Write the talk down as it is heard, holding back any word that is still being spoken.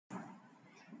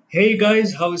Hey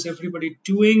guys, how is everybody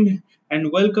doing? And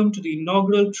welcome to the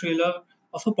inaugural trailer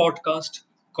of a podcast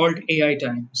called AI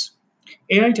Times.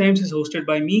 AI Times is hosted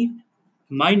by me.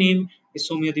 My name is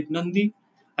Somyadeep Nandi,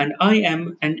 and I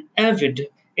am an avid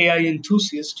AI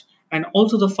enthusiast and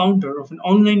also the founder of an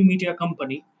online media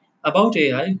company about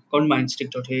AI called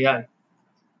Mindstick.ai.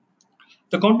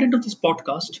 The content of this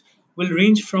podcast will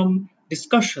range from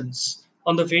discussions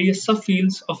on the various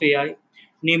subfields of AI,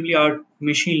 namely our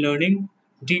machine learning,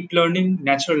 deep learning,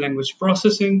 natural language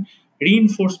processing,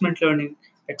 reinforcement learning,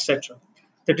 etc.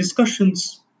 The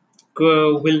discussions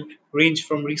will range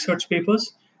from research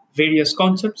papers, various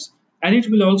concepts, and it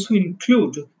will also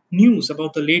include news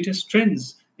about the latest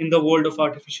trends in the world of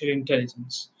artificial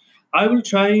intelligence. I will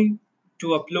try to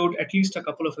upload at least a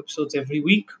couple of episodes every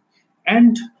week,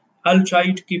 and I'll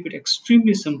try to keep it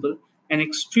extremely simple and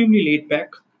extremely laid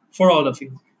back for all of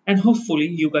you. And hopefully,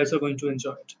 you guys are going to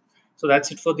enjoy it. So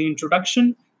that's it for the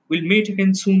introduction. We'll meet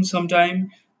again soon sometime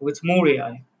with more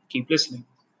AI. Keep listening.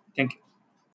 Thank you.